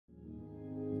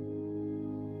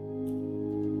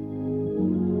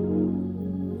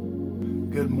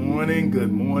Good morning,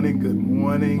 good morning, good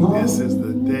morning. This is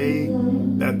the day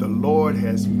that the Lord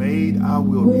has made. I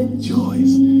will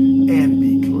rejoice and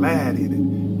be glad in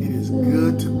it. It is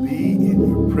good to be in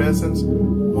your presence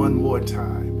one more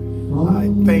time.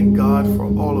 I thank God for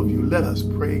all of you. Let us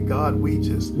pray. God, we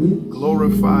just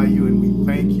glorify you and we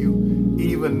thank you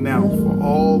even now for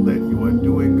all that you are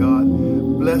doing, God.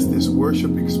 Bless this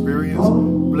worship experience.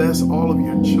 Bless all of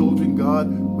your children, God.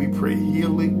 We pray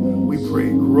healing. We pray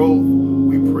growth.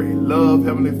 We pray love,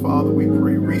 Heavenly Father. We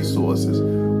pray resources.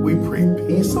 We pray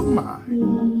peace of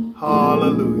mind.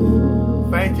 Hallelujah.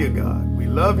 Thank you, God. We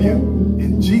love you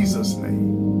in Jesus'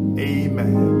 name.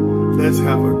 Amen. Let's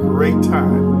have a great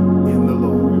time in the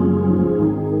Lord.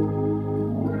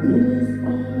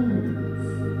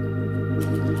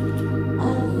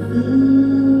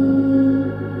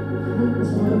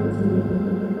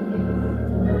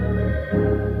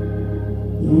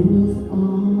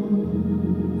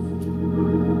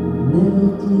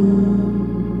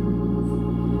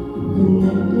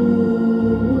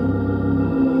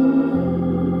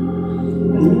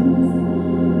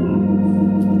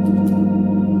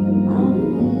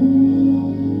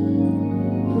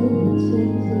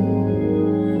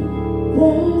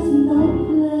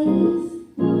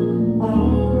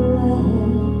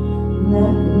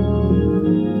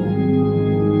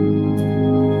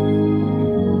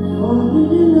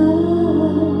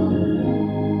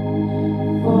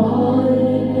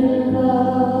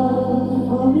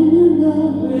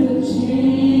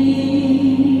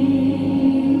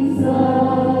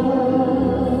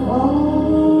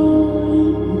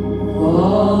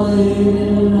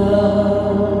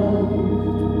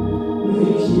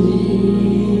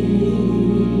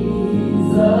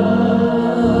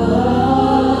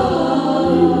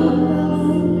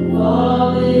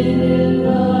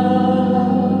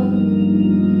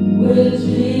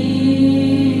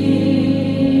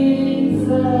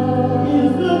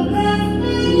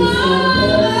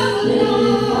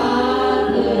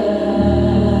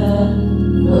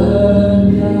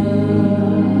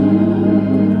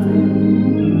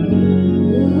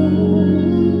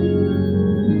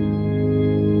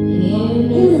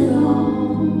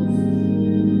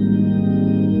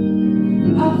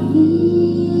 I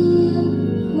feel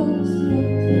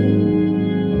protected.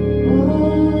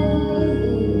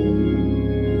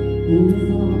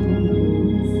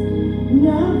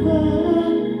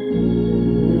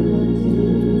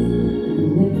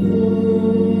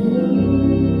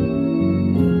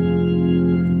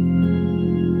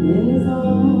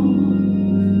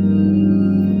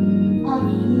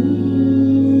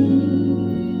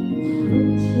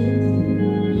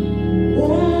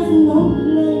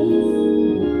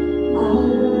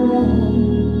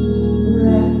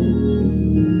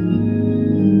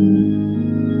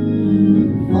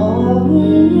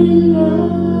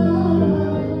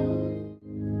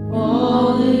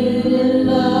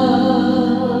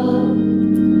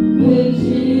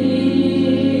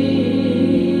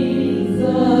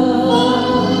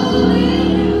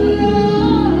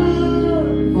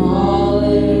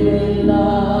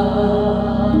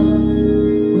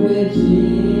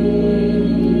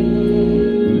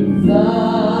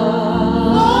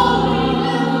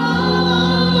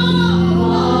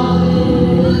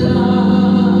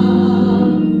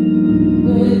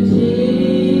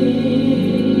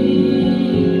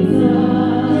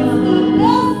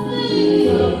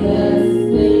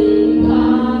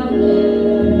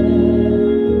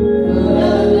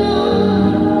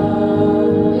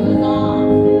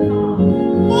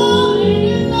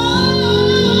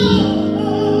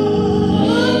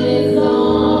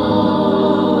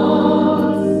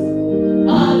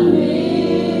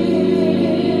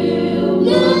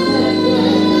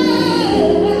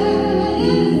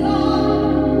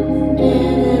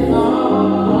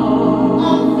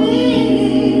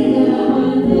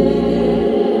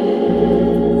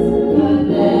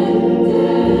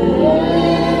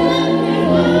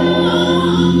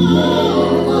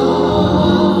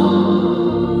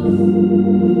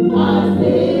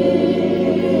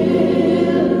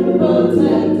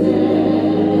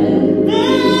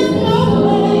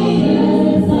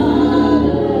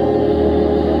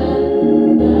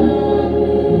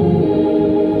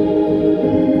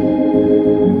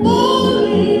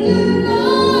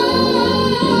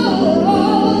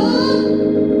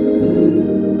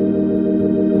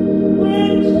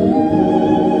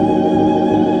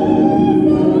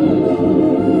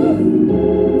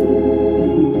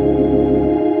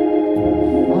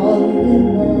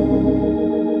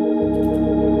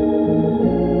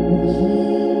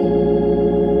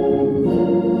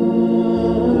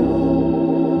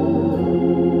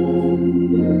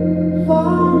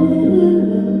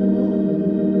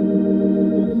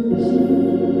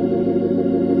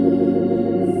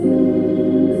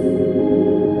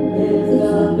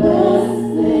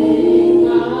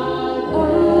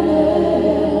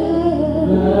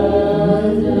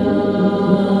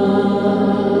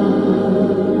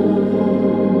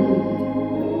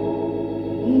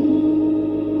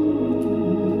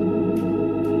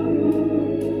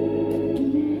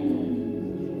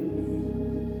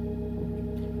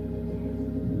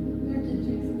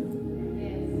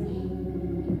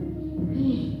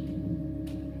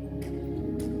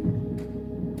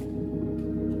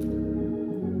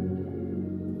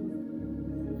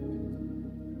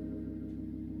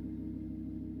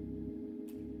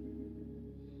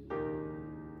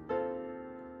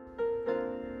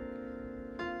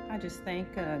 just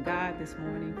thank God this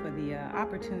morning for the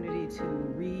opportunity to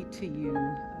read to you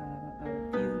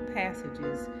a few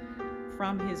passages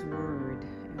from His Word.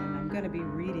 And I'm going to be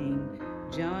reading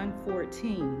John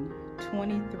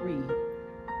 14:23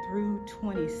 through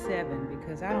 27,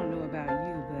 because I don't know about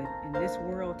you, but in this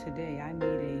world today, I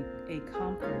need a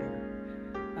comforter.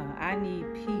 I need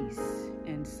peace,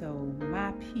 and so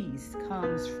my peace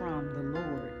comes from the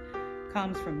Lord,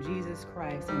 comes from Jesus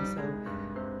Christ. And so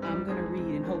I'm going to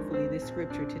read, and hopefully this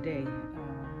scripture today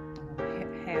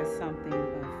has something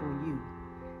for you.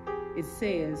 It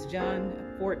says, John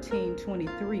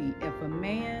 14:23, if a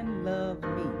man love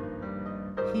me,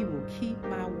 he will keep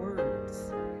my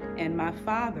words, and my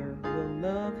Father will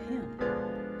love him,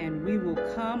 and we will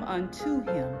come unto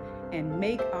him and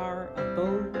make our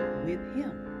abode with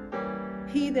him.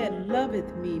 He that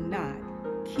loveth me not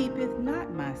keepeth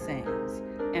not my sayings,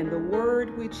 and the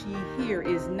word which ye hear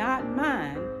is not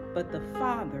mine, but the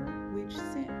Father which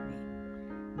sent me.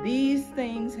 These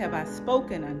things have I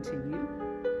spoken unto you,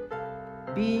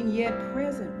 being yet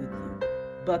present with you.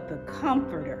 But the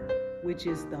Comforter, which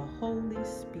is the Holy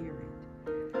Spirit,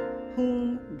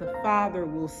 whom the Father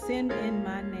will send in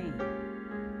my name,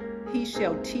 he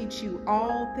shall teach you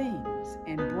all things,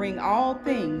 and bring all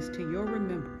things to your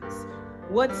remembrance,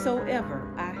 whatsoever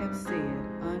I have said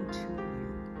unto you.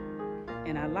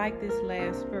 And I like this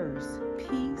last verse.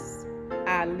 Peace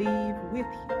I leave with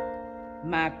you,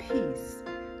 my peace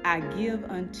I give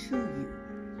unto you.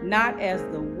 Not as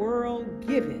the world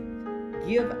giveth,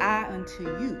 give I unto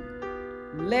you.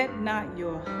 Let not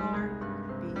your heart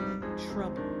be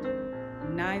troubled,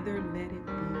 neither let it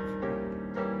be afraid.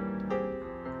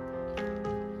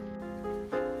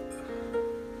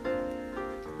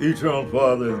 Eternal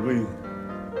Father, as we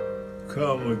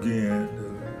come again,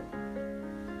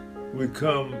 we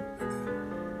come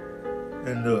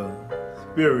in the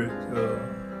Spirit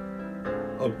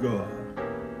of God.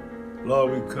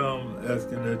 Lord, we come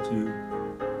asking that you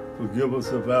forgive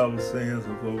us of our sins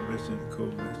of omission and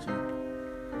commission.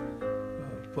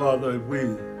 Father, if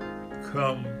we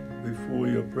come before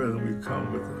your presence, we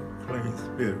come with a clean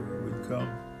spirit. We come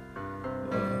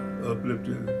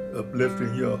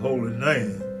uplifting your holy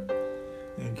name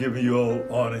and giving you all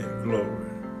honor and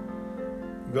glory.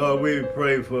 God, we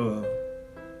pray for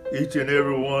each and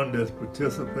every one that's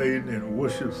participating in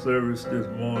worship service this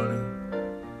morning,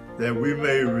 that we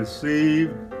may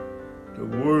receive the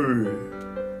word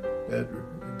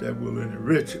that will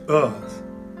enrich us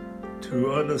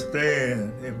to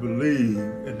understand and believe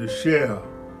and to share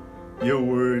your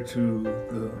word to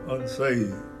the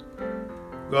unsaved.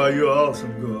 God, you're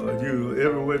awesome, God. You're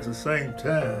everywhere at the same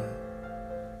time.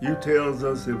 You tells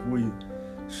us if we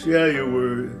share your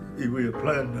word, if we are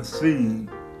planting a seed,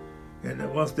 and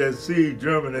then once that seed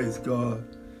germinates, God,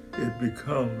 it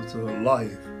becomes a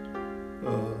life.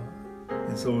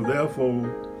 And so therefore,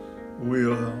 we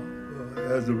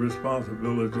has the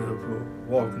responsibility of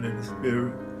walking in the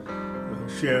Spirit,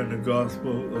 sharing the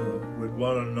gospel with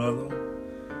one another,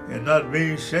 and not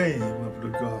being ashamed of the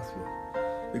gospel.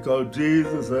 Because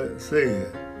Jesus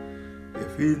said,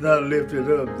 if he's not lifted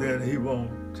up, then he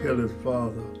won't tell his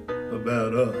Father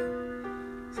about us.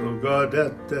 So God,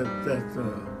 that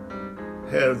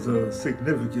has a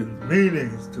significant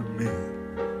meanings to me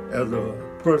as a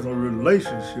personal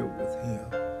relationship with him.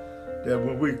 That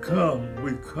when we come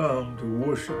to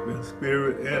worship in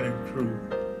spirit and in truth.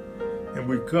 And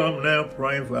we come now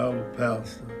praying for our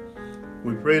pastor.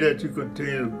 We pray that you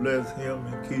continue to bless him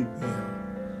and keep him.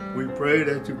 We pray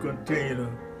that you continue to,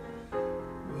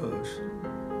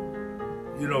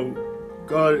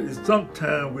 God,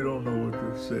 sometimes we don't know what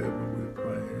to say when we're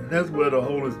praying. And that's where the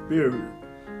Holy Spirit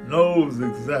knows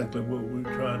exactly what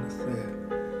we're trying to say.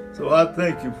 So I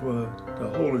thank you for the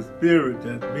Holy Spirit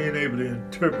that being able to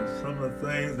interpret some of the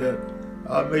things that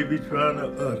I may be trying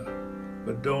to utter,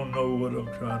 but don't know what I'm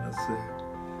trying to say.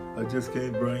 I just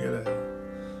can't bring it out.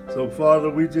 So Father,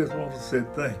 we just want to say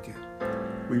thank you.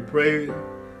 We pray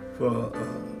for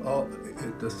all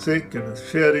the sick and the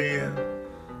shut in.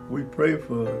 We pray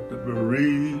for the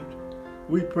bereaved.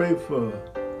 We pray for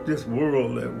this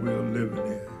world that we're living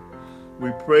in.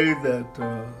 We pray that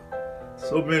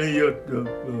so many of the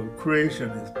creation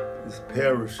is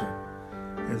perishing.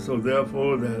 And so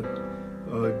therefore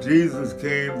that Jesus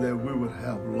came that we would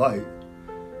have light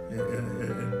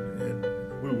and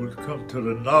we would come to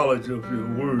the knowledge of your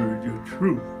word, your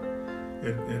truth,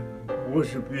 and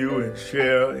worship you and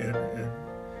share and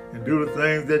do the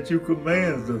things that you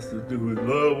command us to do, is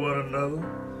love one another,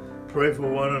 pray for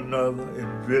one another,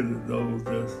 and visit those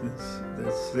that's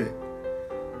sick.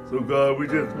 So God, we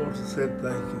just want to say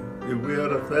thank you. If we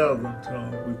had 1,000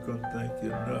 tongues, we couldn't thank you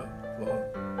enough, Father.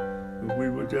 But we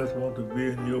would just want to be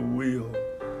in your will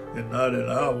and not in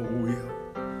our will.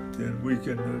 Then we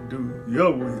can do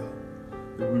your will.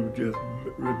 That we would just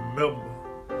remember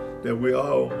that we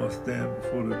all must stand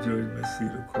before the judgment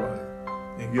seat of Christ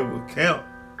and give account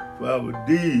for our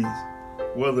deeds,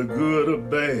 whether good or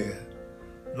bad.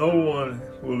 No one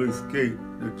will escape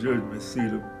the judgment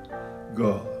seat of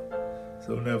God.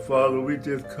 So now, Father, we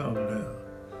just come now,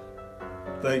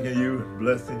 thanking you and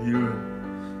blessing you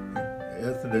and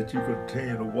asking that you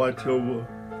continue to watch over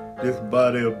this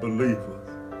body of believers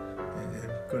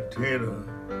and continue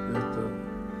just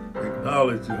to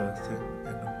acknowledge us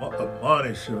and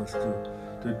admonish us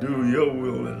to do your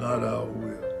will and not our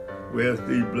will. We ask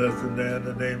these blessings now in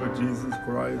the name of Jesus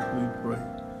Christ, we pray.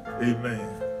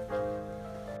 Amen.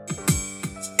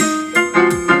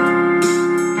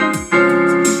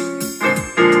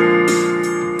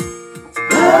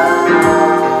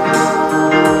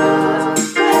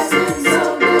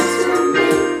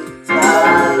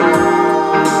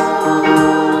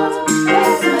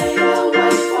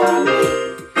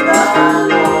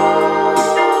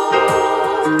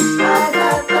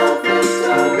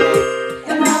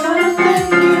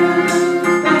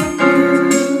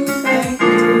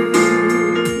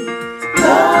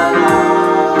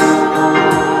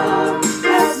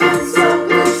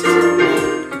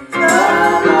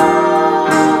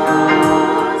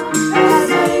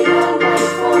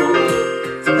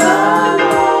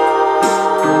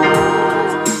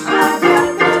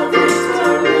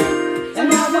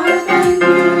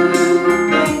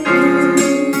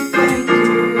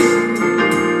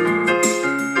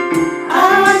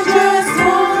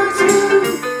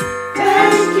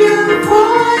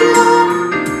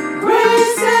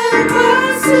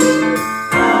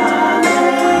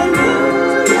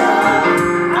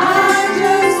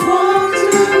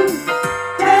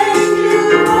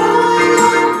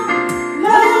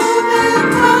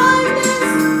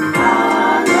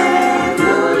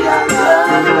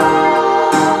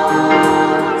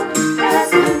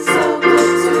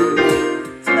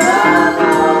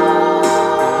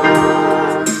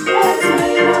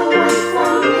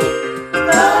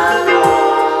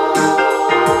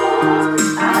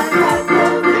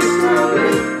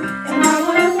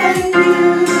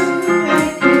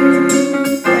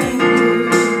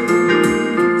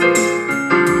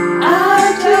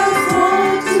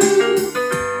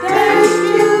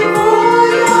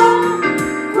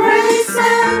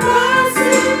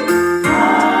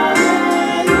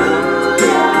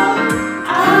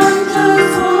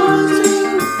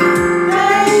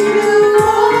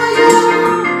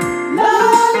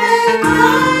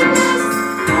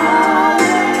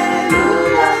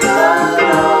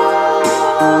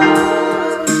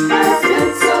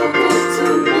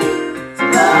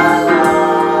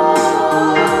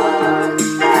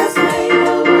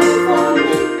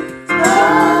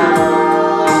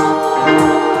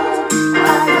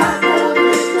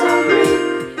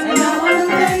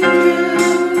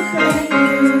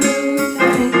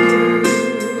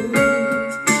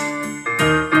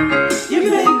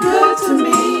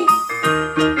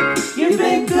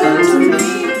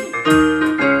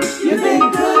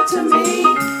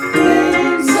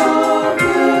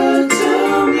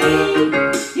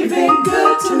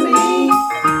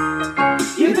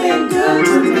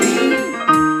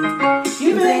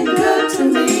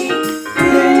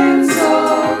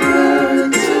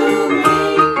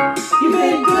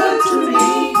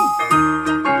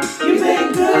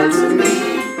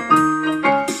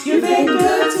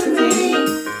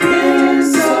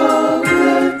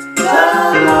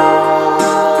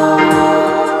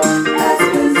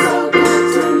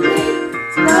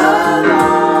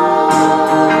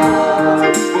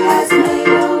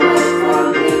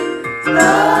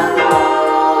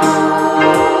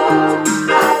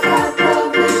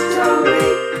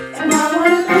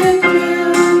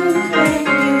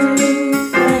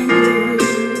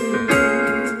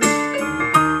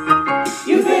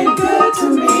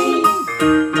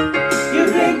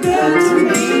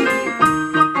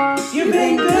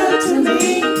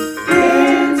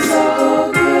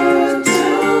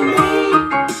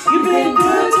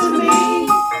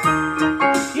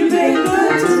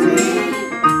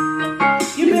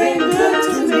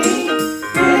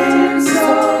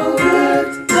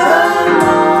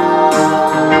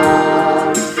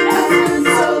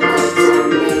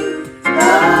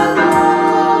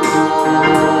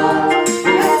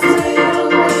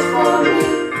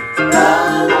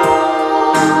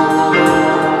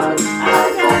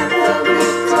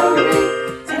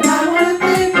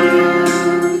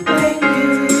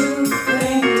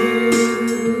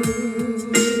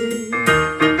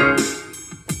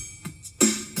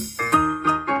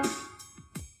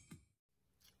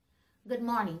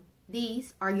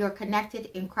 are your Connected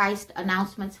in Christ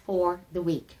announcements for the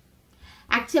week.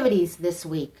 Activities this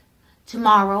week.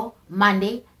 Tomorrow,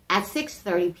 Monday at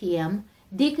 6:30 p.m.,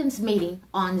 Deacons Meeting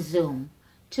on Zoom.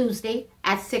 Tuesday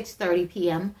at 6:30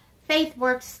 p.m.,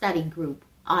 FaithWorks Study Group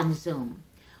on Zoom.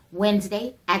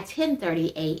 Wednesday at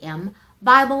 10:30 a.m.,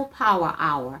 Bible Power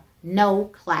Hour, no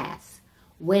class.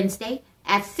 Wednesday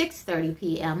at 6:30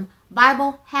 p.m.,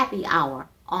 Bible Happy Hour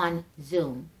on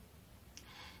Zoom.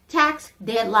 Tax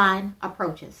deadline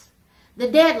approaches. The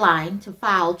deadline to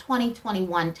file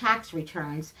 2021 tax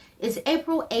returns is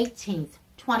April 18th,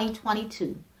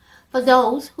 2022. For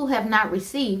those who have not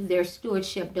received their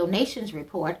stewardship donations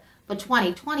report for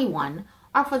 2021,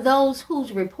 or for those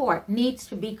whose report needs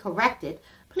to be corrected,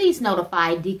 please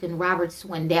notify Deacon Robert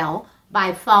Swindell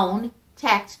by phone,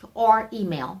 text, or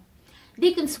email.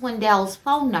 Deacon Swindell's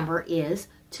phone number is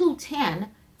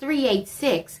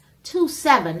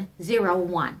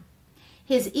 210-386-2701.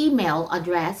 His email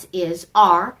address is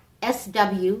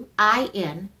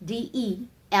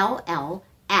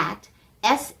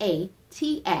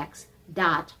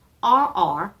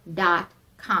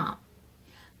rswindell@satx.rr.com.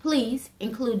 Please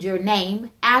include your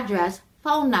name, address,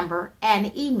 phone number,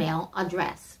 and email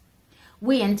address.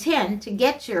 We intend to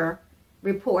get your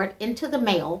report into the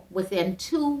mail within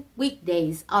 2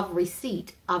 weekdays of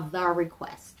receipt of the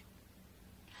request.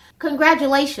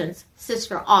 Congratulations,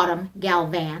 Sister Autumn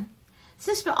Galvan.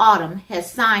 Sister Autumn has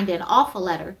signed an offer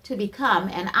letter to become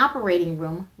an operating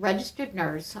room registered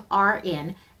nurse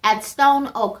RN at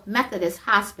Stone Oak Methodist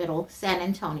Hospital, San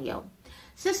Antonio.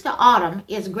 Sister Autumn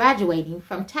is graduating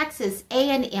from Texas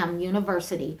A&M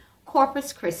University,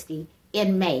 Corpus Christi,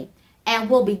 in May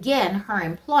and will begin her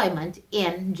employment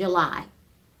in July.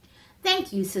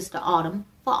 Thank you, Sister Autumn,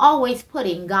 for always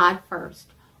putting God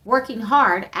first, working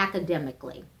hard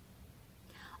academically.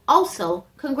 Also,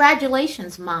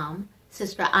 congratulations, Mom,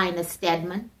 Sister Ina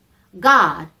Stedman.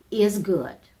 God is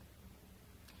good.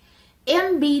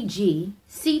 MBG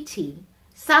CT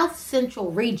South Central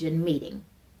Region meeting.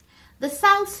 The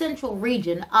South Central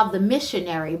Region of the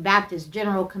Missionary Baptist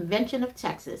General Convention of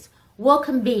Texas will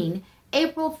convene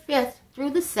April 5th through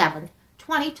the 7th,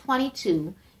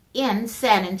 2022 in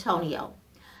San Antonio.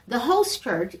 The host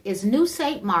church is New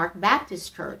St. Mark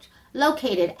Baptist Church,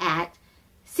 located at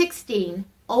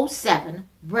 1607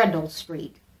 Brendel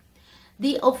Street.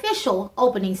 The official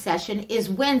opening session is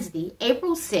Wednesday,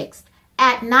 April 6th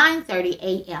at 9:30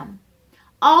 a.m.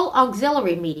 All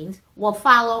auxiliary meetings will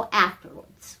follow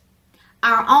afterwards.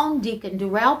 Our own Deacon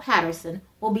Durrell Patterson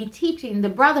will be teaching the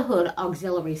Brotherhood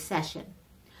Auxiliary session.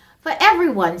 For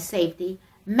everyone's safety,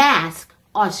 masks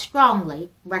are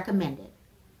strongly recommended.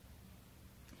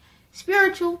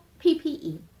 Spiritual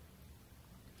PPE.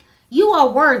 You are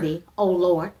worthy, O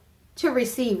Lord, to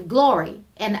receive glory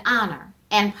and honor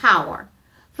and power,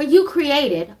 for you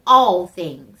created all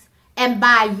things, and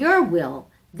by your will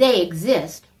they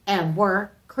exist and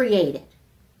were created.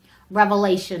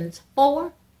 Revelations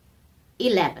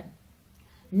 4:11,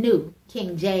 New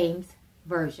King James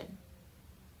Version.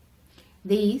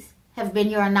 These have been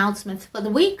your announcements for the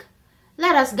week.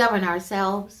 Let us govern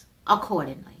ourselves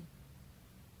accordingly.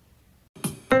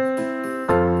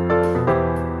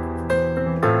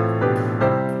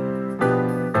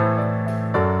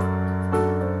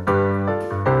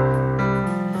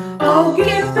 Oh,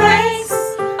 give thanks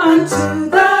unto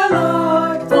the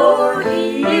Lord, for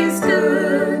he is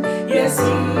good. Yes,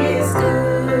 he is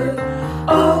good.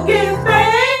 Oh, give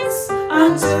thanks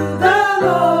unto the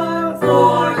Lord,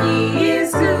 for he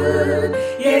is good.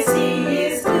 Yes, he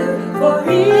is good, for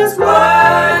he is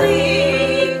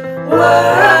worthy,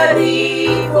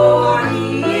 worthy, for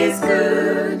he is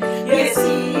good. Yes,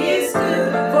 he is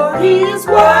good, for he is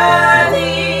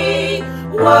worthy,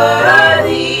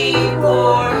 worthy,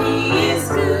 for he is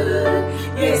good.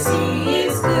 Yes, he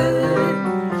is good.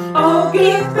 Oh,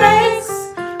 give thanks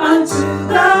unto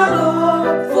the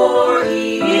Lord, for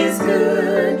he is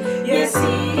good. Yes,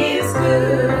 he is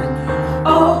good.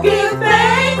 Oh, give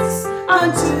thanks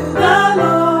unto the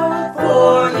Lord,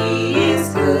 for he is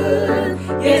good.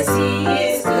 Yes, he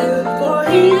is good.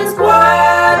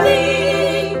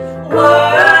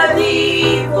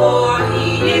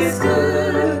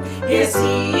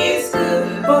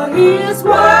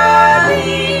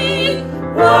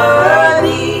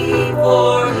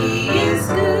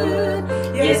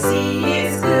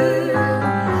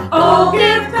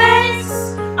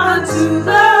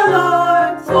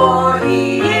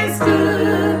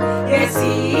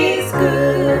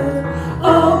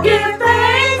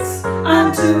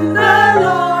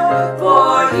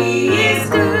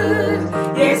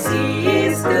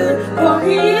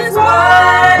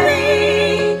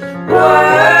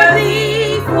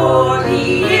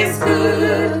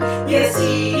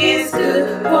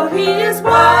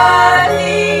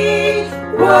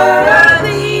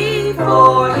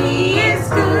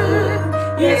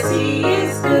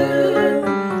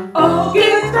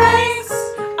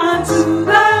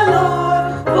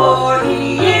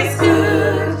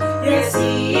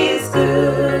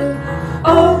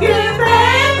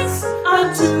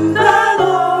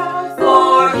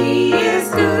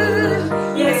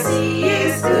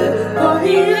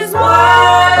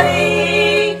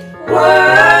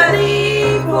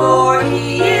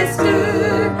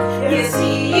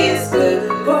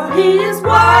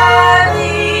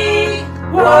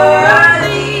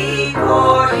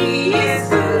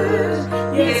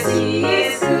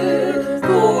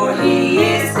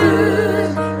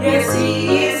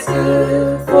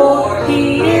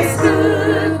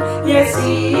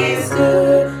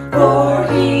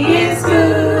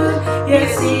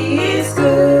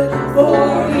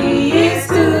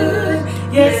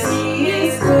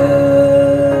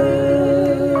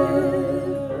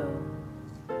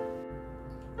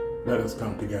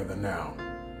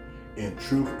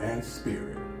 truth and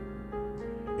spirit.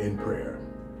 In prayer.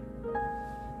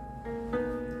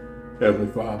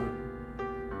 Heavenly Father,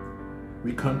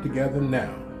 we come together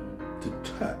now to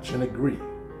touch and agree,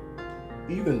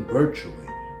 even virtually,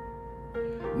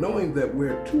 knowing that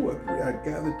where two or three are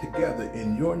gathered together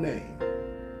in your name,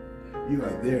 you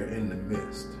are there in the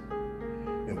midst,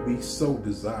 and we so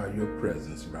desire your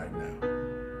presence right now.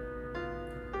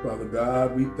 Father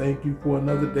God, we thank you for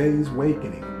another day's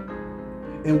awakening,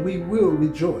 and we will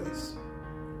rejoice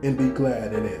and be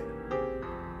glad in it.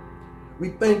 We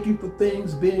thank you for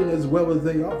things being as well as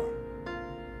they are,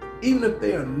 even if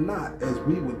they are not as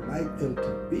we would like them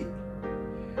to be.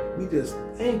 We just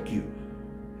thank you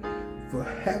for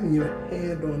having your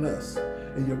hand on us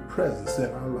and your presence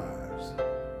in our lives.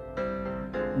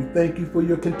 We thank you for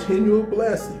your continual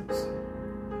blessings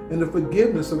and the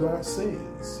forgiveness of our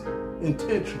sins,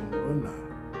 intentional or not.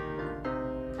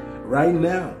 Right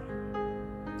now,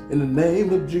 in the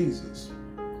name of Jesus,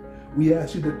 we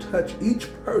ask you to touch each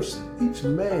person, each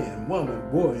man, woman,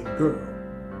 boy, and girl,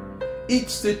 each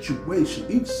situation,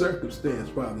 each circumstance,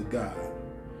 Father God,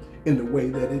 in the way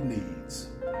that it needs.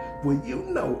 For you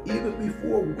know, even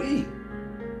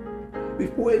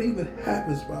before it even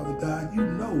happens, Father God, you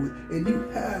know it, and you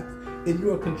have in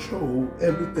your control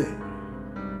everything.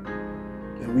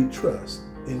 And we trust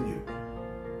in you.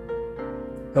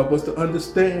 Help us to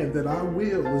understand that our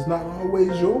will is not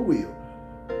always your will.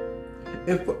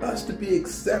 And for us to be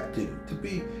accepting, to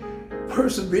be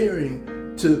persevering,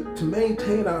 to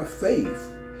maintain our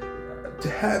faith, to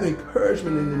have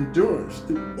encouragement and endurance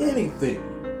through anything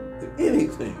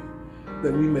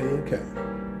that we may encounter.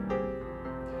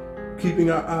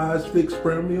 Keeping our eyes fixed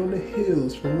firmly on the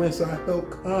hills from whence our help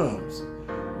comes,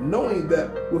 knowing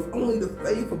that with only the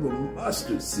faith of a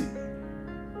mustard seed,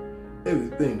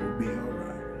 everything will be all right.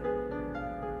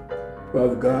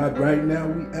 Father God, right now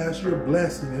we ask your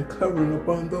blessing and covering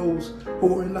upon those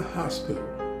who are in the hospital,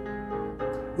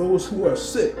 those who are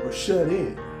sick or shut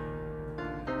in.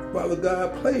 Father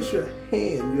God, place your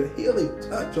hand, your healing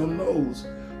touch on those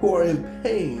who are in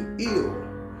pain, ill,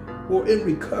 or in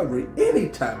recovery, any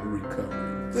type of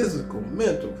recovery, physical,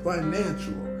 mental,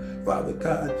 financial. Father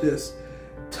God, just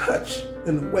touch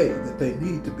in the way that they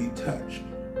need to be touched.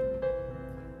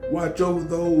 Watch over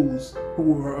those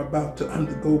who are about to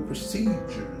undergo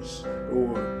procedures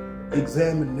or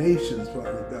examinations,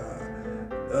 Father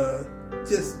God.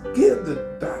 Just give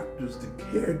the doctors, the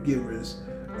caregivers,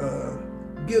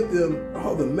 give them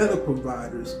all the medical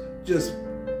providers, just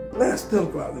bless them,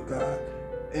 Father God,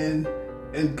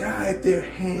 and guide their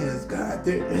hands, guide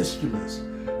their instruments.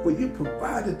 For you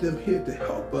provided them here to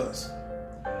help us,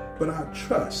 but our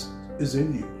trust is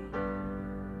in you.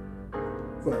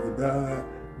 Father God,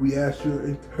 we ask your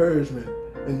encouragement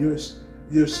and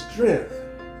your strength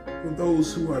for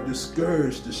those who are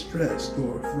discouraged, distressed,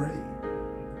 or afraid.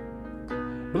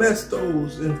 Bless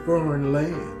those in foreign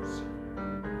lands,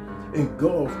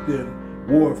 engulfed in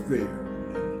warfare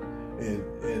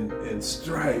and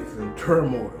strife and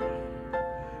turmoil.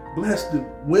 Bless the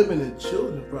women and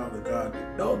children, Father God,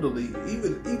 the elderly,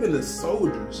 even the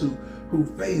soldiers who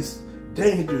face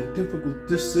danger and difficult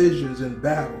decisions in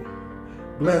battle.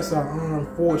 Bless our armed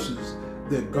forces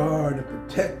that guard and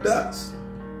protect us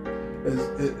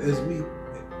as we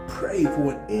pray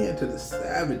for an end to the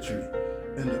savagery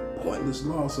and the pointless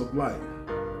loss of life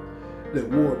that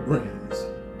war brings.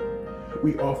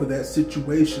 We offer that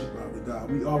situation, Father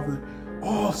God. We offer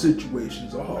all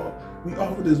situations, we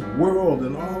offer this world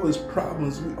and all its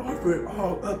problems. We offer it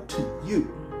all up to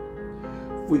you.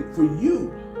 For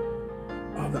you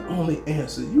are the only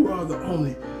answer. You are the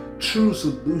only true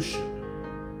solution.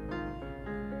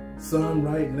 Some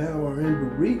right now are in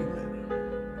bereavement.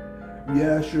 We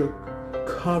ask your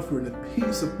comfort and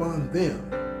peace upon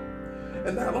them.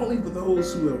 And not only for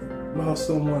those who have lost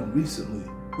someone recently,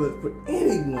 but for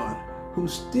anyone who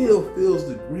still feels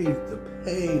the grief, the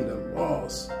pain, the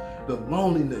loss, the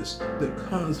loneliness that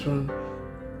comes from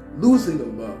losing a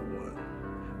loved one.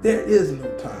 There is no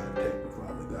timetable,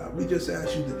 Father God. We just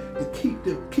ask you to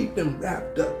keep them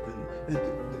wrapped up and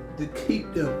to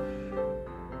keep them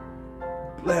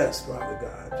blessed, Father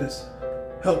God. Just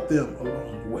help them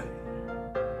along the way.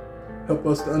 Help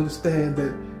us to understand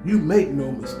that you make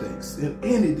no mistakes in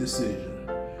any decision,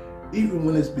 even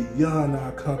when it's beyond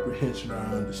our comprehension or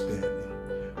our understanding.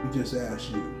 We just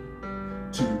ask you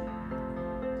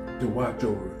to watch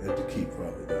over and to keep,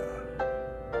 Father God.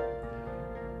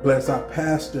 Bless our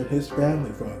pastor and his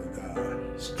family, Father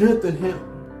God. Strengthen him.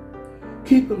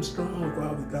 Keep him strong,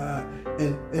 Father God,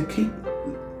 and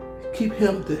keep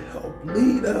him to help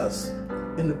lead us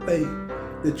in the way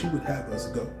that you would have us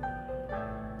go.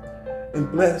 And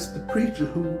bless the preacher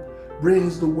who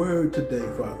brings the word today,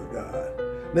 Father God.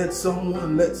 Let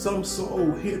some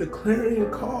soul hear the clarion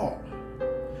call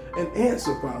and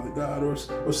answer, Father God, or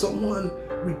someone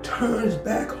returns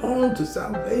back home to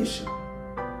salvation.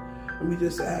 And we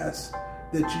just ask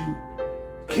that you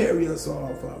carry us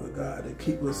all, Father God, and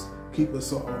keep us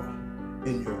all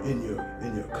in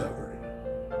your covering.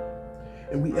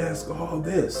 And we ask all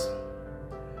this,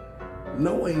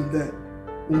 knowing that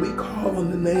when we call on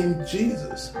the name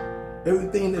Jesus,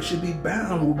 everything that should be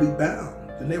bound will be bound,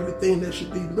 and everything that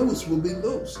should be loose will be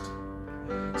loosed.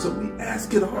 So we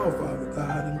ask it all, Father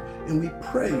God, and we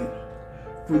pray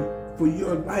for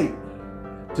your light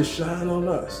to shine on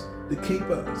us, to keep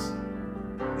us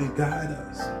and guide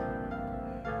us.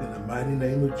 In the mighty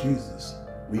name of Jesus,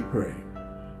 we pray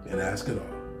and ask it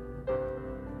all.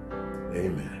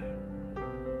 Amen.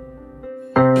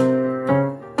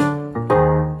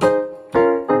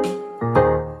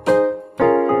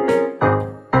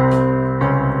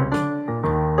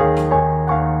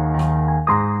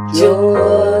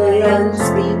 Joy,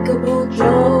 unspeakable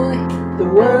joy, the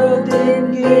world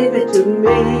didn't give it to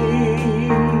me.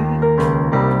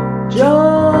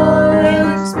 Joy,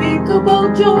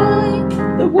 unspeakable joy,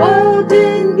 the world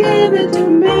didn't give it to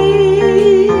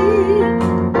me.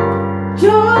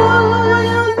 Joy,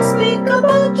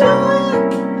 unspeakable joy,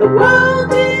 the world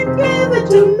didn't give it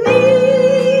to me.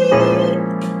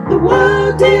 The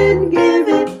world didn't give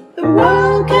it, the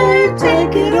world can't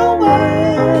take it away.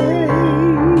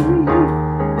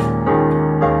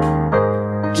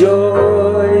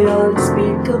 Joy,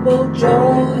 unspeakable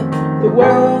joy, the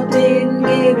world didn't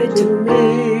give it to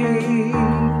me.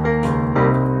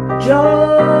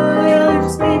 Joy,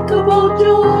 unspeakable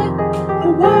joy, the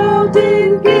world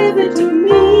didn't give it to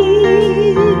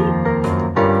me.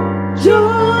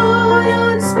 Joy,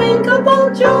 unspeakable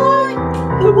joy,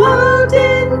 the world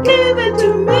didn't give it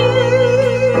to me.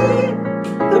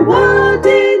 The world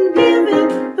didn't give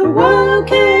it, the world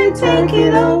can't take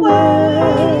it away.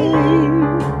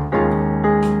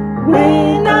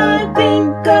 When I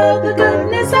think of the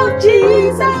goodness of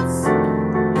Jesus,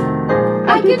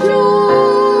 I get joy.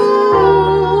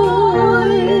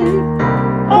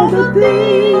 All the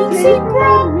things He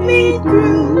brought me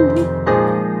through,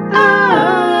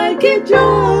 I get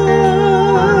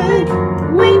joy.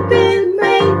 We've been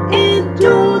made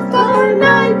endure for a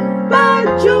night by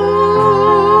joy.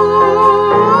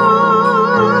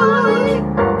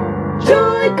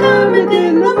 Joy cometh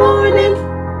in the morning.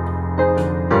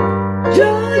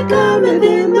 Joy cometh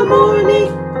in the morning.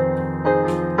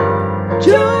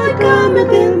 Joy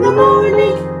cometh in the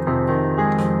morning.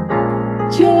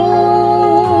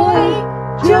 Joy,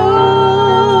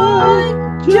 joy,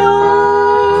 joy,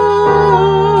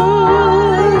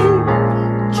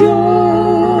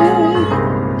 joy,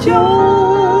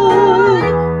 joy,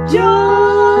 joy,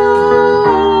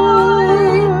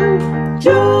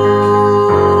 joy.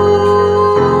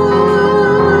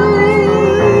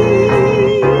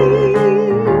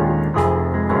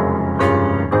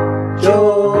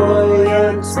 Joy,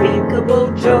 unspeakable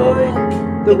joy,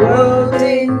 the world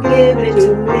didn't give it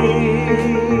to me.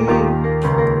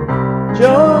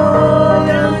 Joy,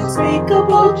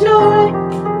 unspeakable joy,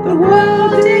 the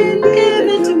world didn't give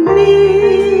it to me.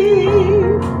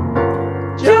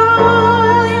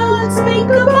 Joy,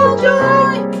 unspeakable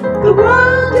joy, the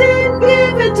world didn't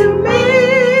give it to me.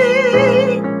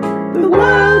 The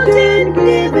world didn't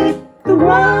give it, the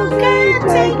world can't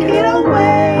take it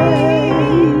away.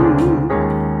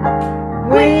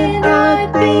 When I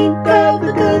think of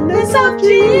the goodness of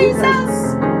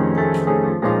Jesus,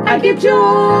 I get joy.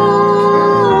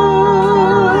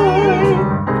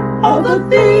 All the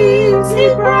things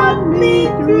He brought me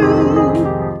through,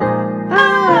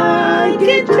 I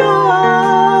get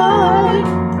joy.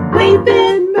 We've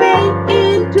been made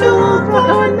endure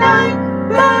for a night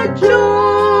by joy.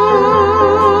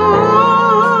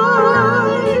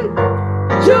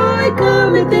 Joy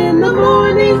cometh in the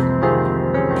morning.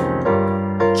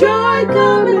 Joy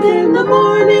cometh in the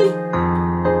morning.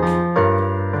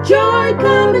 Joy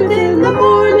cometh in the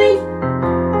morning.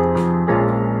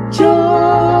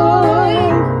 Joy,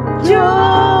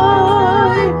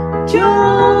 joy,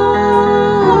 joy,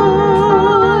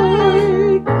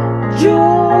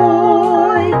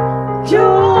 joy,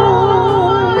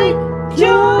 joy,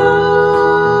 joy,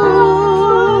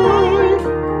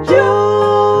 joy.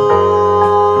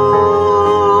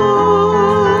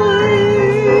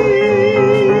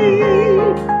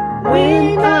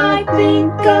 When I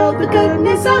think of the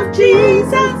goodness of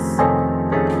Jesus,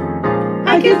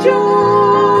 I get joy.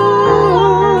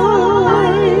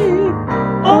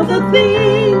 All the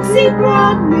things He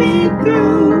brought me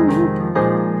through,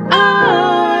 I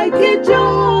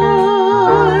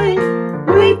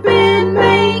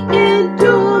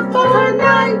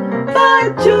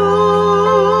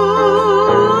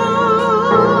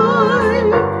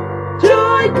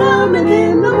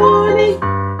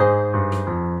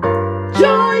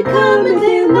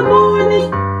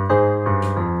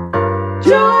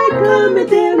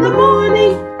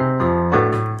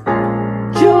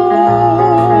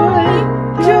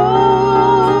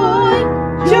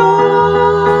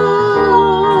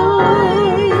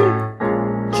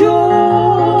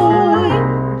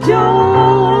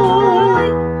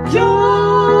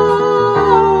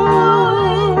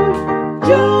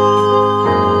Let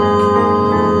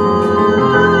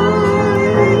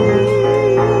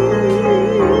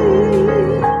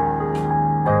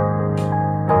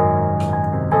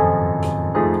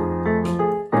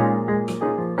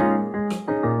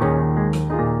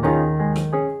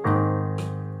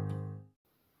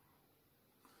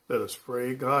us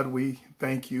pray. God, we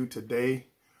thank you today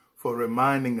for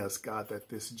reminding us, God, that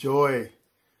this joy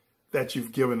that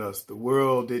you've given us, the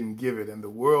world didn't give it and the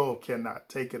world cannot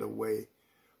take it away.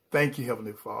 Thank you,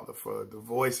 Heavenly Father, for the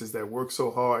voices that work so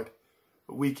hard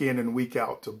week in and week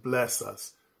out to bless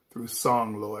us through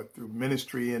song, Lord, through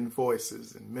ministry in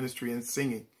voices and ministry in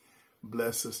singing.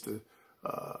 Bless Sister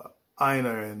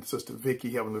Ina and Sister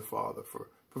Vicky, Heavenly Father, for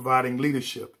providing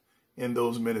leadership in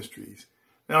those ministries.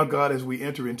 Now, God, as we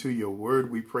enter into your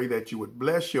word, we pray that you would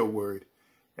bless your word.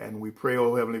 And we pray,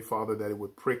 oh Heavenly Father, that it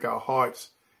would prick our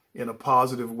hearts in a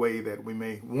positive way, that we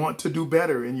may want to do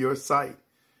better in your sight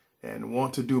and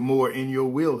want to do more in your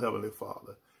will, Heavenly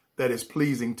Father, that is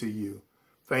pleasing to you.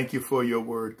 Thank you for your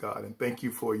word, God, and thank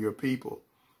you for your people.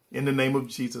 In the name of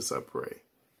Jesus, I pray.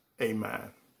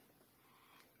 Amen.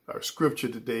 Our scripture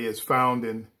today is found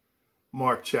in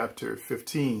Mark chapter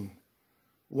 15.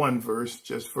 One verse,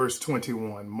 just verse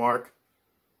 21. Mark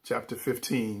chapter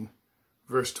 15,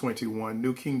 verse 21.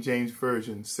 New King James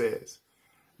Version says,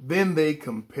 "Then they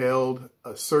compelled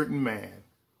a certain man,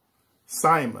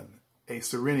 Simon, a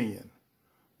Cyrenian,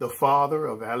 the father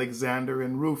of Alexander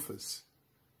and Rufus,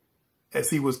 as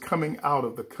he was coming out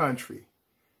of the country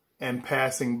and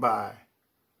passing by,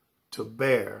 to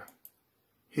bear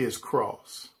his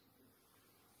cross."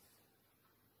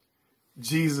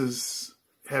 Jesus,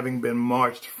 having been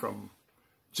marched from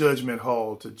judgment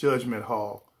hall to judgment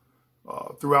hall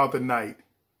throughout the night,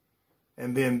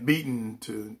 and then beaten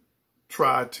to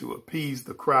try to appease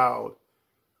the crowd,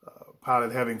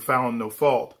 Pilate having found no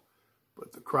fault,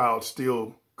 but the crowd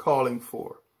still calling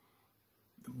for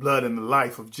the blood and the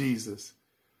life of Jesus.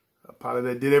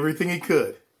 Pilate did everything he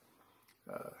could.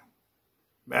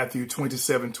 Matthew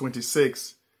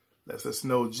 27:26 lets us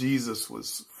know Jesus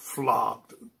was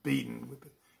flogged, beaten with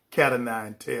the cat o'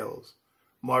 nine tails.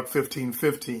 Mark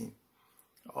 15:15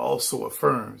 also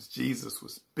affirms Jesus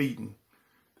was beaten,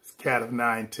 this cat of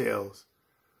nine tails.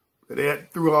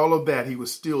 But through all of that, he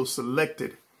was still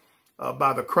selected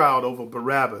by the crowd over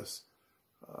Barabbas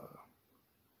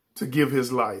to give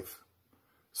his life.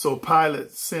 So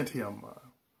Pilate sent him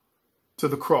to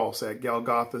the cross at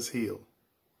Golgotha's hill.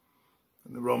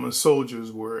 And the Roman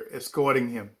soldiers were escorting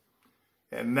him.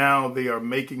 And now they are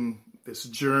making this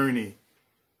journey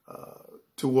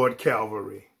toward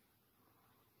Calvary.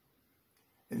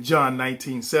 And John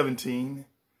 19:17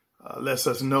 lets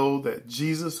us know that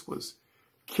Jesus was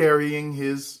carrying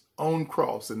his own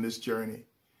cross in this journey.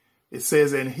 It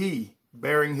says, "And he,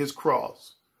 bearing his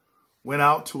cross, went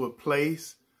out to a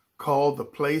place called the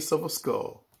place of a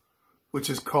skull, which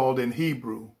is called in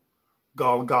Hebrew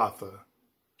Golgotha."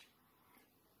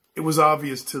 It was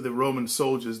obvious to the Roman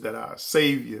soldiers that our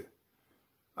Savior,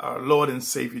 our Lord and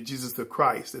Savior, Jesus the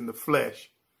Christ in the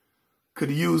flesh,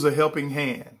 could use a helping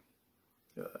hand.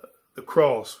 The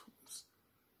cross was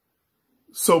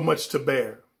so much to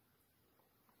bear.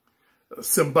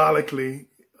 Symbolically,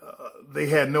 they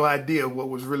had no idea what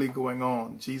was really going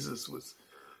on. Jesus was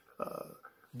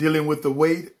dealing with the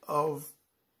weight of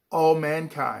all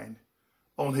mankind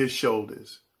on his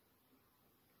shoulders,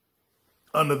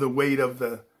 under the weight of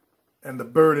the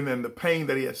burden and the pain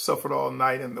that he had suffered all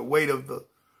night, and the weight of the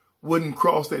wooden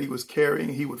cross that he was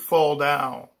carrying. He would fall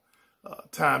down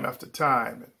time after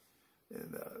time,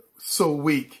 and so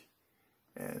weak.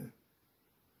 And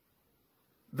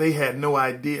they had no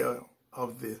idea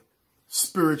of the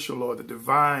spiritual or the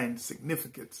divine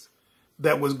significance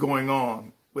that was going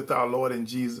on with our Lord and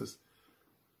Jesus,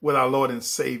 with our Lord and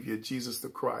Savior, Jesus the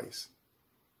Christ.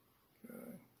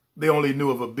 They only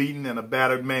knew of a beaten and a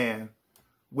battered man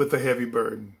with a heavy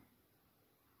burden.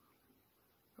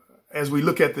 As we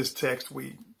look at this text,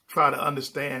 we try to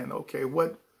understand, okay,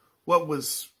 what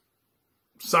was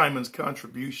Simon's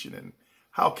contribution, and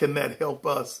how can that help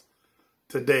us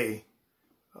today?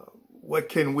 What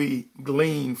can we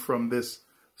glean from this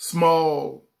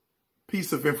small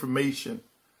piece of information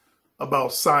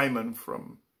about Simon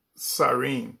from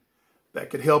Cyrene that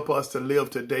could help us to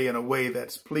live today in a way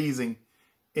that's pleasing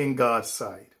in God's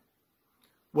sight?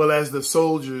 Well, as the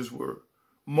soldiers were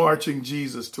marching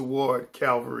Jesus toward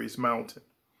Calvary's mountain,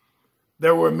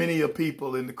 there were many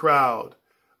people in the crowd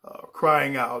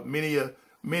crying out,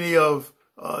 many of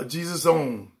Jesus'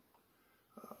 own.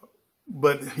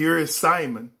 But here is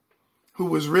Simon, who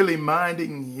was really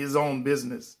minding his own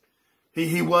business.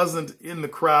 He wasn't in the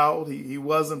crowd. He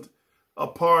wasn't a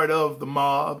part of the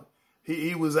mob.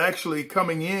 He was actually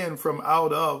coming in from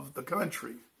out of the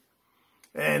country,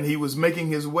 and he was making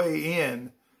his way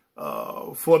in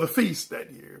for the feast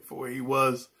that year, for he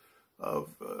was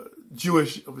of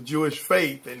Jewish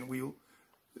faith, and we'll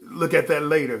look at that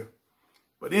later.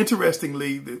 But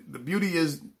interestingly, the beauty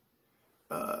is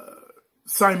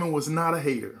Simon was not a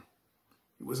hater.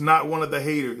 He was not one of the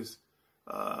haters,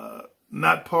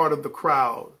 not part of the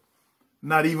crowd,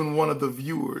 not even one of the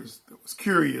viewers that was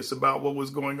curious about what was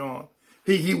going on.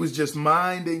 He was just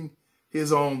minding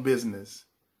his own business.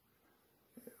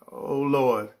 Oh,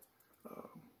 Lord.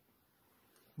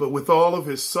 But with all of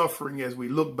his suffering, as we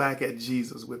look back at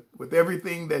Jesus, with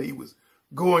everything that he was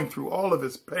going through, all of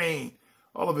his pain,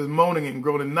 all of his moaning and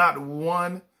groaning, not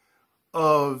one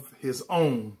of his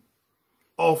own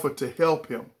offered to help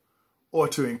him or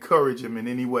to encourage him in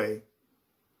any way.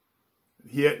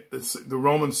 Yet the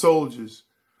Roman soldiers,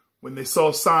 when they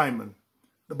saw Simon,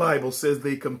 the Bible says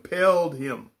they compelled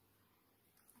him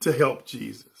to help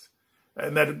Jesus.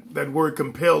 And that word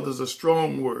compelled is a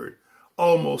strong word,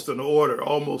 almost an order,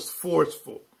 almost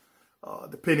forceful,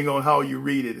 depending on how you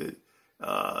read it.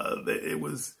 It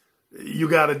was, you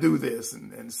got to do this.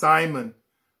 And Simon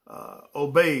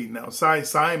obeyed. Now,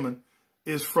 Simon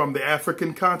is from the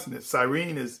African continent.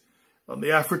 Cyrene is on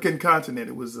the African continent.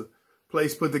 It was a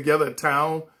place put together, a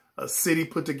town, a city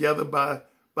put together by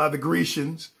the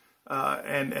Grecians.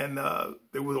 And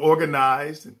it was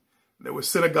organized, and there were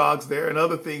synagogues there and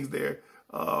other things there,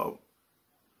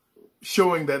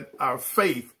 showing that our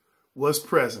faith was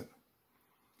present.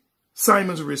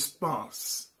 Simon's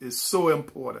response is so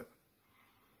important.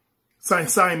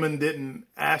 Simon didn't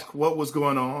ask what was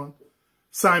going on.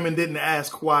 Simon didn't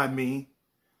ask why me.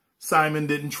 Simon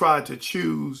didn't try to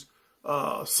choose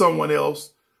someone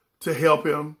else to help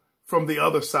him from the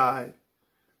other side.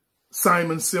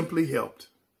 Simon simply helped.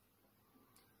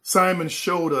 Simon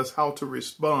showed us how to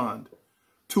respond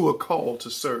to a call to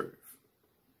serve.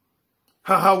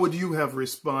 How would you have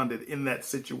responded in that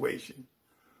situation?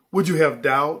 Would you have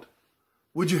doubt?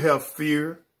 Would you have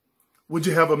fear? Would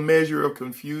you have a measure of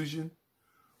confusion?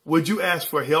 Would you ask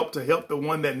for help to help the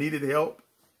one that needed help?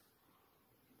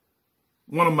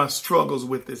 One of my struggles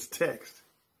with this text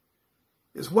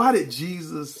is, why did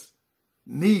Jesus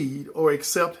need or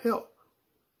accept help?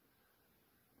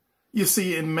 You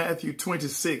see, in Matthew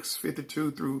 26,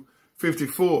 52 through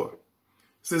 54, it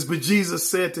says, but Jesus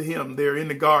said to him there in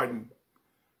the garden,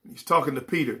 he's talking to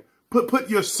Peter, put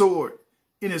your sword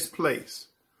in its place,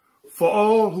 for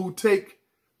all who take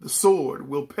the sword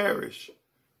will perish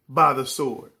by the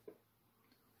sword.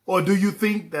 Or do you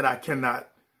think that I cannot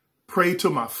pray to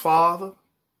my Father,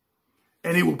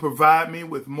 and he will provide me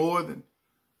with more than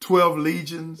 12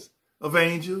 legions of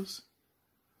angels?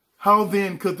 How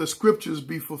then could the scriptures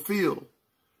be fulfilled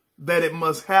that it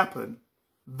must happen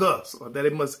thus, or that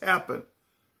it must happen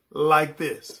like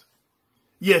this?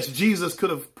 Yes, Jesus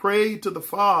could have prayed to the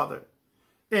Father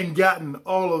and gotten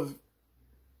all of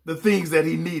the things that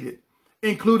he needed,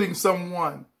 including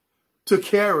someone to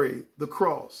carry the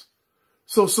cross.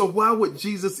 So why would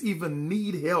Jesus even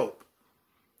need help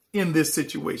in this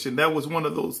situation? That was one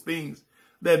of those things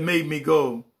that made me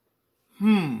go,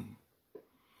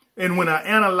 And when I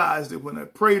analyzed it, when I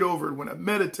prayed over it, when I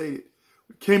meditated,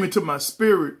 what came into my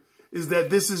spirit is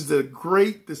that this is the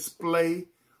great display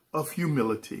of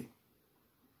humility.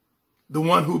 The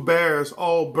one who bears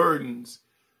all burdens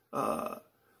of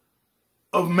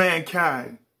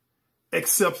mankind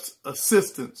accepts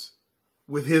assistance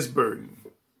with his burden.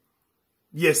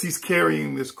 Yes, he's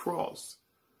carrying this cross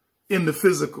in the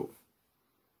physical,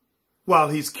 while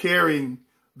he's carrying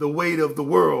the weight of the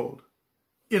world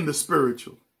in the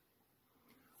spiritual.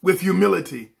 With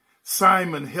humility,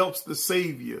 Simon helps the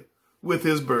Savior with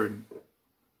his burden.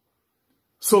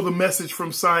 So the message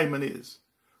from Simon is,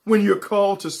 when you're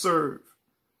called to serve,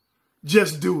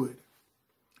 just do it.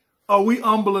 Are we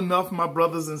humble enough, my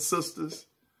brothers and sisters,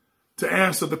 to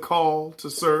answer the call to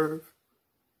serve?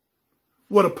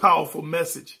 What a powerful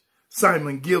message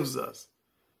Simon gives us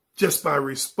just by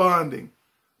responding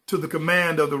to the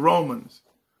command of the Romans,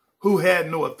 who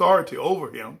had no authority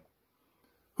over him,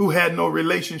 who had no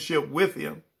relationship with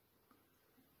him,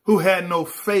 who had no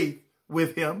faith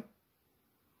with him.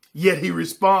 Yet he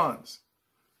responds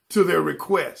to their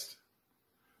request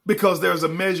because there's a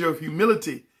measure of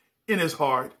humility in his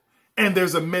heart, and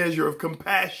there's a measure of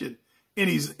compassion in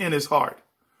his heart.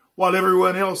 While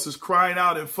everyone else is crying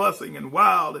out and fussing and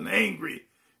wild and angry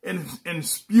and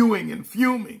spewing and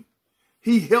fuming,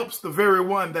 he helps the very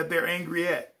one that they're angry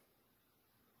at.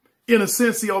 In a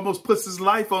sense, he almost puts his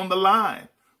life on the line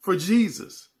for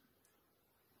Jesus.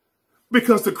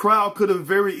 because the crowd could have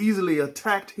very easily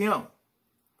attacked him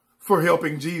for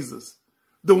helping Jesus,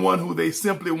 the one who they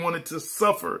simply wanted to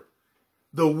suffer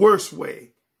the worst way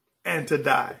and to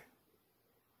die.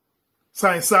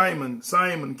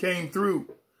 Simon came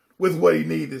through with what he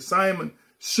needed. Simon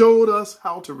showed us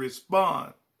how to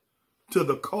respond to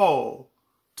the call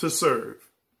to serve.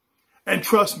 And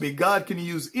trust me, God can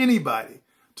use anybody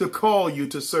to call you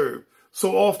to serve.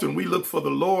 So often we look for the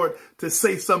Lord to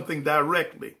say something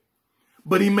directly,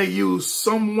 but he may use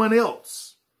someone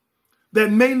else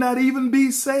that may not even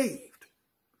be saved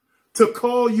to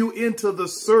call you into the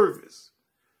service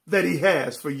that he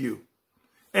has for you.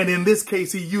 And in this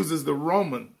case, he uses the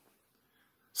Roman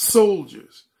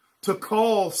soldiers to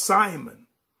call Simon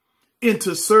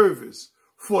into service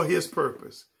for his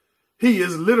purpose. He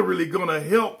is literally going to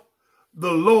help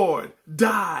the Lord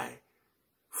die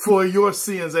for your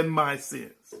sins and my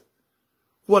sins.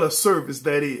 What a service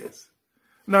that is.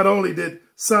 Not only did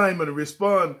Simon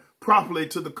respond properly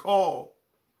to the call,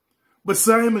 but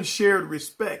Simon shared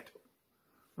respect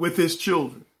with his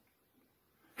children.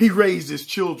 He raised his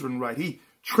children right. He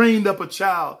trained up a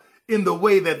child in the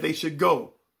way that they should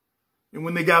go. And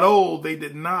when they got old, they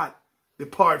did not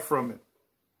depart from it.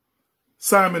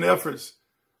 Simon's efforts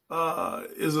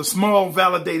is a small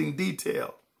validating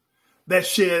detail that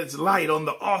sheds light on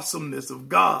the awesomeness of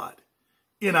God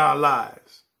in our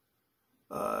lives.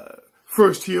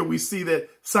 First here we see that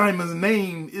Simon's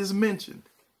name is mentioned.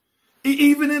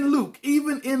 Even in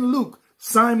Luke,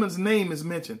 Simon's name is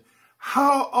mentioned.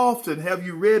 How often have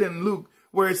you read in Luke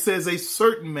where it says a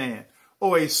certain man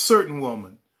or a certain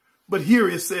woman? But here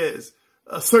it says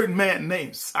a certain man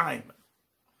named Simon,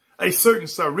 a certain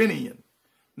Cyrenian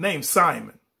named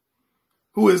Simon,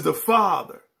 who is the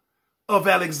father of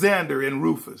Alexander and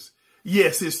Rufus.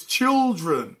 Yes, his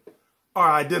children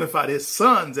are identified, his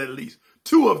sons at least,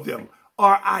 2 of them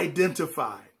are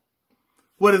identified.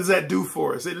 What does that do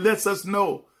for us? It lets us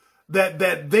know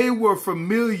that they were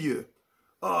familiar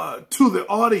to the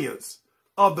audience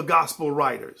of the gospel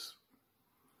writers.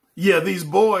 Yeah, these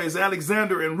boys,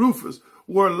 Alexander and Rufus,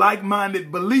 were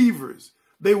like-minded believers.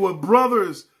 They were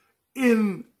brothers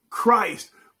in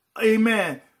Christ.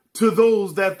 Amen. To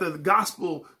those that the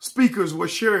gospel speakers were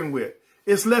sharing with.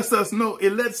 It lets us know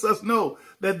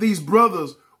that these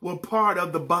brothers were part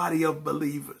of the body of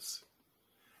believers.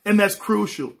 And that's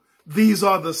crucial. These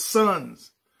are the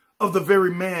sons of the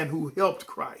very man who helped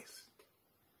Christ.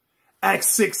 Acts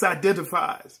 6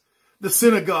 identifies the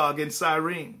synagogue in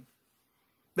Cyrene.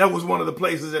 That was one of the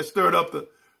places that stirred up the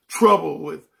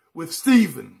trouble with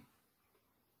Stephen.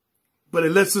 But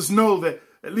it lets us know that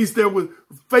at least there were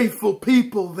faithful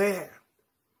people there.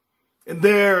 And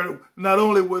there not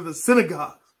only were the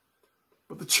synagogues,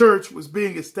 but the church was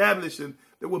being established, and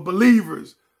there were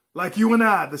believers like you and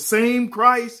I. The same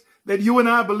Christ that you and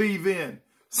I believe in,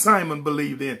 Simon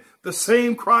believed in. The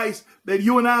same Christ that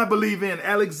you and I believe in,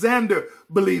 Alexander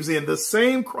believes in. The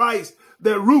same Christ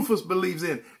that Rufus believes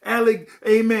in,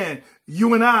 amen,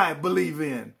 you and I believe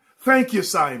in. Thank you,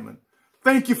 Simon.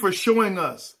 Thank you for showing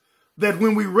us that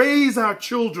when we raise our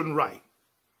children right,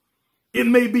 it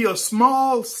may be a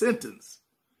small sentence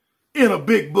in a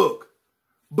big book,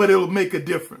 but it will make a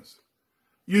difference.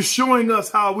 You're showing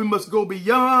us how we must go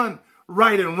beyond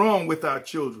right and wrong with our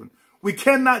children. We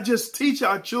cannot just teach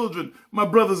our children, my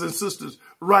brothers and sisters,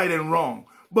 right and wrong,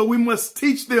 but we must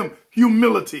teach them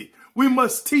humility. We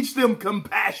must teach them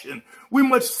compassion. We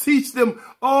must teach them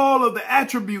all of the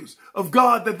attributes of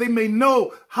God that they may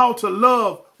know how to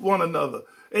love one another.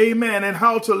 Amen. And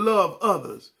how to love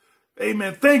others.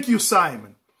 Amen. Thank you,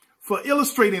 Simon, for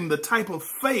illustrating the type of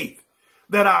faith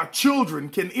that our children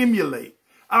can emulate.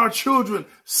 Our children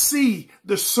see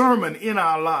the sermon in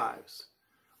our lives.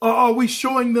 Or are we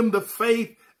showing them the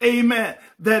faith, amen,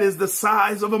 that is the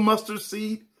size of a mustard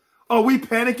seed? Are we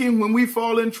panicking when we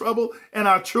fall in trouble and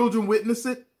our children witness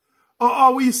it? Or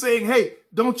are we saying, hey,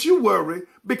 don't you worry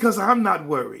because I'm not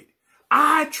worried.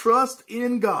 I trust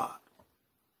in God.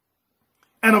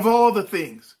 And of all the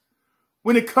things,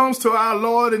 when it comes to our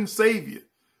Lord and Savior,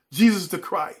 Jesus the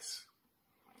Christ,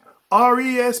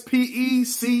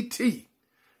 RESPECT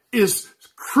is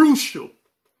crucial.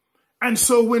 And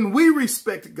so when we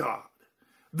respect God,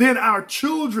 then our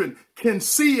children can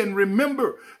see and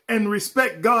remember and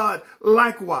respect God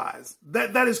likewise.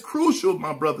 That is crucial,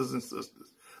 my brothers and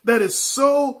sisters. That is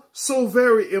so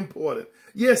very important.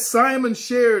 Yes, Simon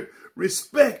shared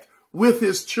respect with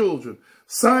his children.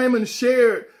 Simon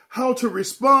shared how to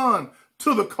respond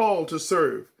to the call to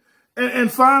serve. And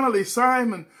finally,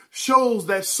 Simon shows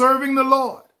that serving the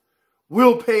Lord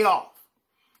will pay off.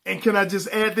 And can I just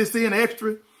add this in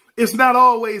extra? It's not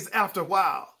always after a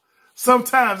while.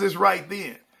 Sometimes it's right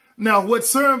then. Now, what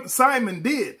Simon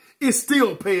did is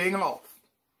still paying off.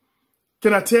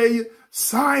 Can I tell you,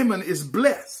 Simon is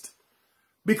blessed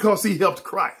because he helped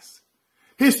Christ.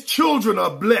 His children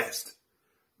are blessed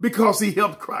because he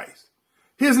helped Christ.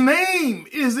 His name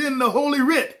is in the Holy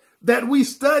Writ that we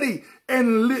study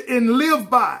and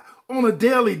live by on a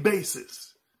daily basis.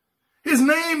 His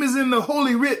name is in the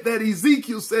Holy Writ that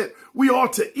Ezekiel said we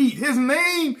ought to eat. His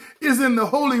name is in the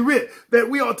Holy Writ that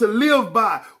we ought to live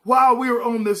by while we are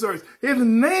on this earth. His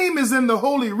name is in the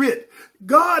Holy Writ.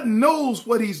 God knows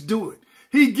what he's doing.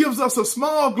 He gives us a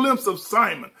small glimpse of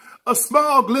Simon, a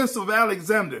small glimpse of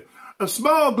Alexander, a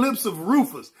small glimpse of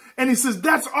Rufus. And he says,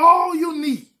 that's all you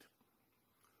need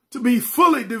to be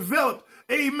fully developed,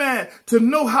 amen, to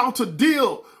know how to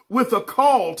deal with a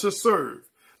call to serve.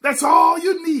 That's all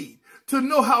you need to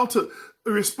know how to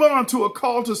respond to a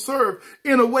call to serve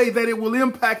in a way that it will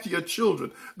impact your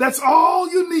children. That's all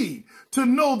you need to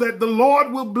know that the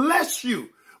Lord will bless you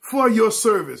for your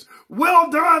service. Well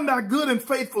done, thy good and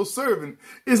faithful servant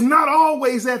is not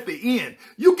always at the end.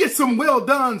 You get some well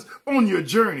dones on your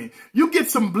journey. You get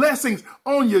some blessings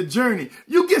on your journey.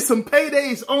 You get some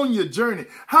paydays on your journey.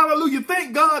 Hallelujah.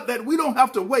 Thank God that we don't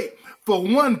have to wait for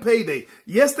one payday.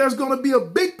 Yes, there's going to be a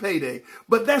big payday,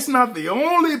 but that's not the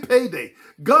only payday.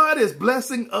 God is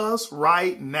blessing us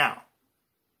right now.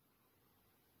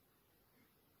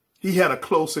 He had a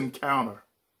close encounter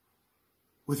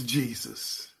with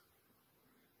Jesus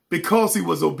because he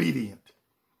was obedient,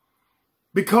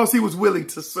 because he was willing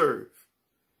to serve.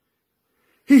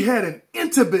 He had an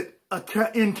intimate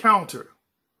encounter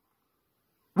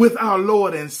with our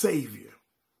Lord and Savior,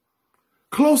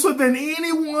 closer than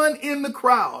anyone in the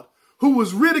crowd who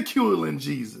was ridiculing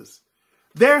Jesus.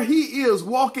 There he is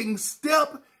walking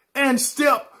step and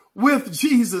step with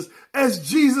Jesus as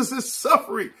Jesus is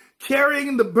suffering,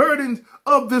 carrying the burdens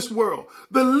of this world.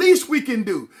 The least we can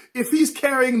do, if he's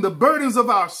carrying the burdens of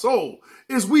our soul,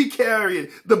 is we carry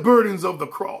the burdens of the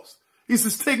cross. He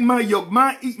says, take my yoke.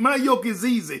 My yoke is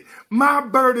easy. My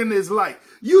burden is light.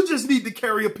 You just need to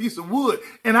carry a piece of wood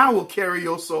and I will carry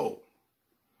your soul.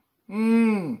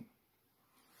 Simon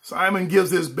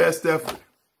gives his best effort.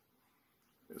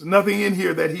 There's nothing in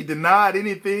here that he denied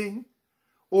anything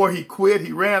or he quit,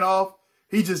 he ran off.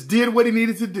 He just did what he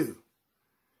needed to do.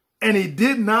 And he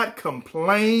did not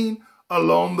complain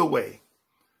along the way.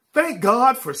 Thank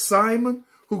God for Simon,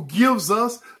 who gives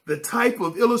us the type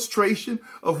of illustration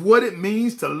of what it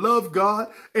means to love God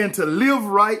and to live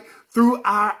right through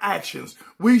our actions.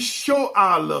 We show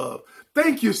our love.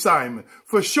 Thank you, Simon,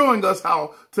 for showing us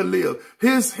how to live.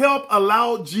 His help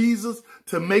allowed Jesus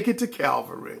to make it to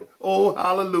Calvary. Oh,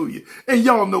 hallelujah. And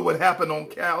y'all know what happened on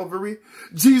Calvary.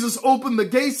 Jesus opened the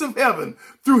gates of heaven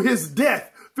through his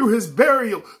death, through his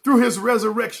burial, through his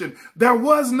resurrection. There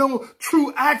was no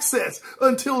true access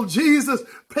until Jesus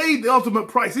paid the ultimate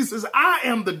price. He says, I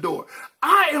am the door.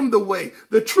 I am the way,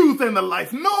 the truth, and the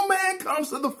life. No man comes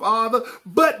to the Father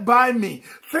but by me.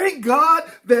 Thank God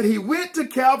that he went to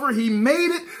Calvary. He made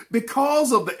it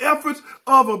because of the efforts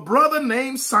of a brother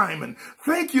named Simon.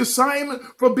 Thank you, Simon,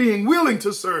 for being willing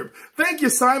to serve. Thank you,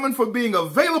 Simon, for being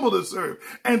available to serve.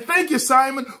 And thank you,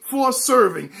 Simon, for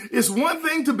serving. It's one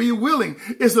thing to be willing.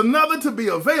 It's another to be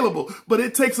available. But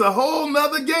it takes a whole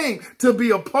nother game to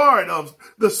be a part of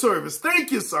the service.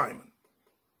 Thank you, Simon,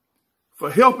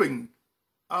 for helping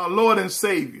our Lord and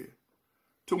Savior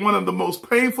to one of the most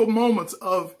painful moments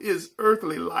of his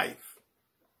earthly life.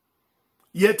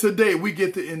 Yet today we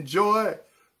get to enjoy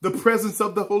the presence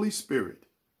of the Holy Spirit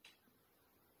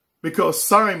because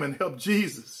Simon helped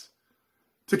Jesus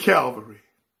to Calvary.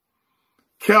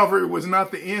 Calvary was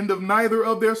not the end of neither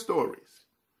of their stories.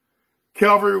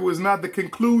 Calvary was not the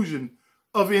conclusion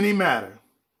of any matter.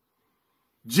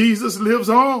 Jesus lives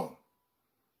on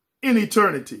in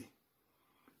eternity.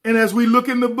 And as we look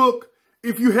in the book,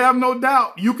 if you have no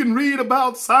doubt, you can read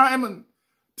about Simon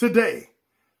today.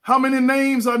 How many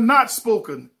names are not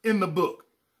spoken in the book?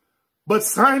 But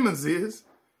Simon's is,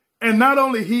 and not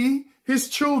only he, his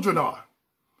children are.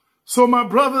 So my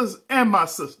brothers and my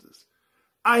sisters,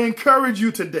 I encourage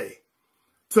you today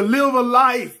to live a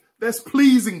life that's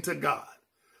pleasing to God.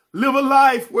 Live a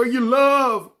life where you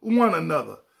love one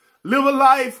another. Live a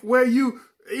life where you,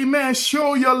 amen,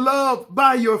 show your love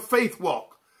by your faith walk.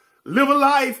 Live a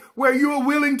life where you are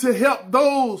willing to help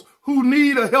those who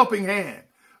need a helping hand.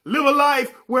 Live a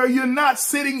life where you're not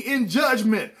sitting in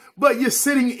judgment, but you're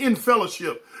sitting in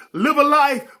fellowship. Live a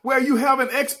life where you have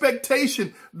an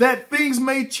expectation that things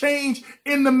may change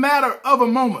in the matter of a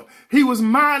moment. He was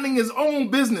minding his own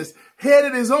business,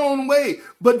 headed his own way,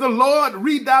 but the Lord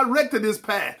redirected his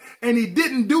path And he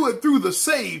didn't do it through the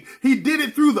saved. He did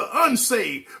it through the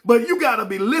unsaved. But you got to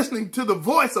be listening to the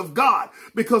voice of God,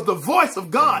 because the voice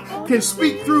of God can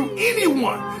speak through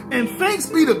anyone. And thanks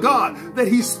be to God that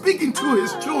he's speaking to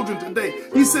his children today.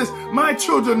 He says, my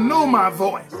children know my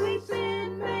voice.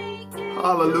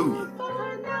 Hallelujah.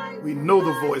 We know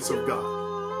the voice of God.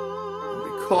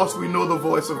 And because we know the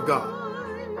voice of God,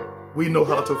 we know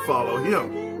how to follow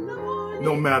him,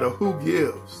 no matter who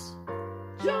gives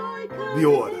the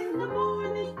order.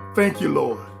 Thank you,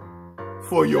 Lord,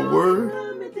 for your word.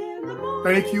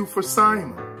 Thank you for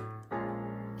Simon.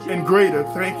 And greater,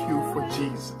 thank you for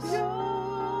Jesus.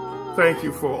 Thank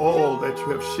you for all that you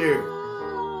have shared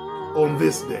on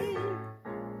this day.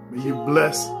 May you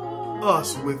bless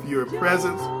us with your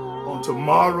presence on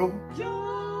tomorrow,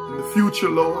 in the future,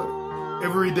 Lord,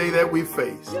 every day that we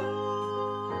face.